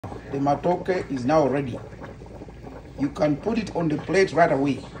the matooke is now ready. You can put it on the plate right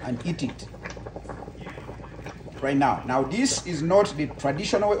away and eat it right now. Now this is not the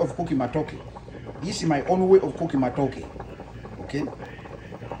traditional way of cooking matooke. This is my own way of cooking matooke. Okay.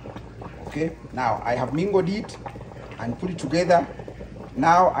 Okay. Now I have mingled it and put it together.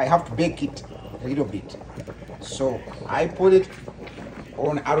 Now I have to bake it a little bit. So I put it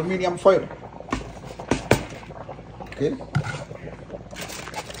on aluminum foil. Okay.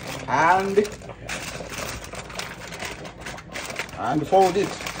 And fold it,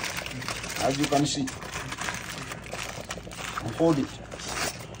 as you can see. And fold it.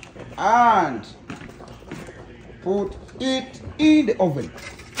 And put it in the oven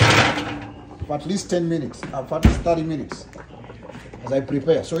for at least 10 minutes, for at least 30 minutes as I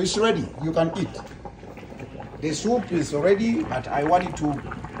prepare. So it's ready, you can eat. The soup is ready, but I want it to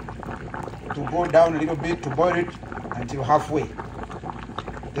go down a little bit, to boil it until halfway.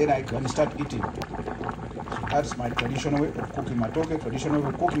 Then I can start eating. So that's my traditional way of cooking matooke, traditional way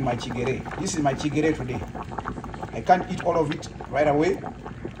of cooking my kigere. This is my kigere today. I can't eat all of it right away.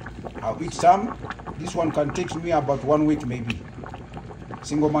 I'll eat some. This one can take me about 1 week maybe.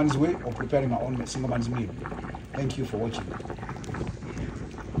 Single man's way of preparing my own single man's meal. Thank you for watching.